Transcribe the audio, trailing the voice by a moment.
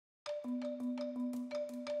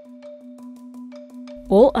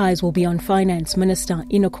All eyes will be on Finance Minister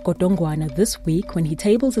Enoch Godongwana this week when he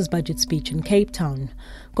tables his budget speech in Cape Town.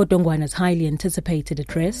 Godongwana's highly anticipated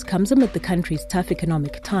address comes amid the country's tough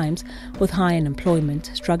economic times, with high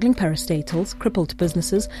unemployment, struggling parastatals, crippled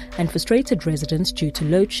businesses and frustrated residents due to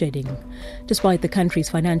load shedding. Despite the country's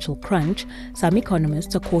financial crunch, some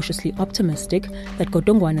economists are cautiously optimistic that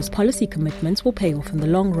Godongwana's policy commitments will pay off in the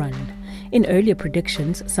long run. In earlier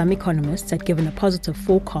predictions, some economists had given a positive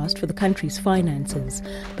forecast for the country's finances,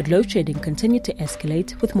 but load shedding continued to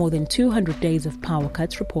escalate, with more than 200 days of power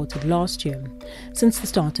cuts reported last year. Since the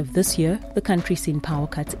start of this year, the country's seen power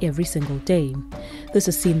cuts every single day. This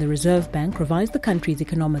has seen the Reserve Bank revise the country's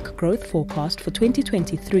economic growth forecast for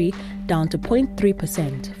 2023 down to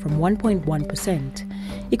 0.3% from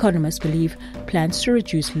 1.1%. Economists believe plans to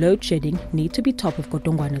reduce load shedding need to be top of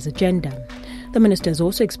Godongwana's agenda. The minister is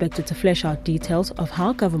also expected to flesh out details of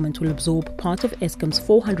how government will absorb part of Eskom's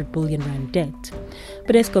 400 billion rand debt.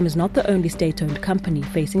 But Eskom is not the only state-owned company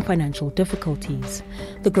facing financial difficulties.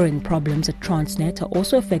 The growing problems at Transnet are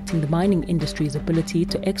also affecting the mining industry's ability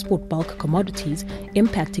to export bulk commodities,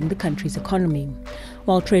 impacting the country's economy.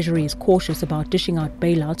 While Treasury is cautious about dishing out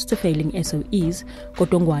bailouts to failing SOEs,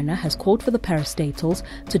 Godongwana has called for the parastatals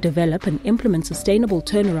to develop and implement sustainable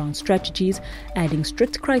turnaround strategies, adding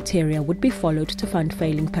strict criteria would be followed to fund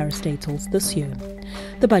failing parastatals this year.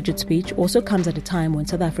 The budget speech also comes at a time when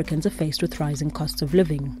South Africans are faced with rising costs of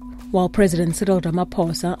living. While President Cyril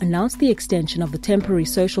Ramaphosa announced the extension of the temporary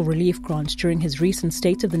social relief grants during his recent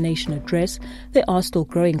State of the Nation address, there are still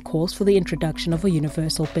growing calls for the introduction of a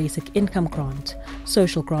universal basic income grant.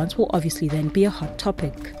 Social grants will obviously then be a hot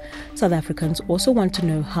topic. South Africans also want to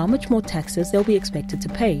know how much more taxes they'll be expected to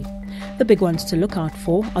pay. The big ones to look out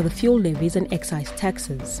for are the fuel levies and excise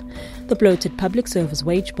taxes. The bloated public service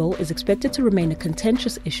wage bill is expected to remain a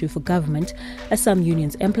contentious issue for government as some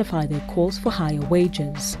unions amplify their calls for higher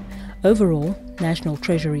wages. Overall, National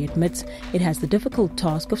Treasury admits it has the difficult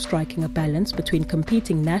task of striking a balance between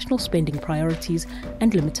competing national spending priorities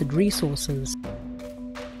and limited resources.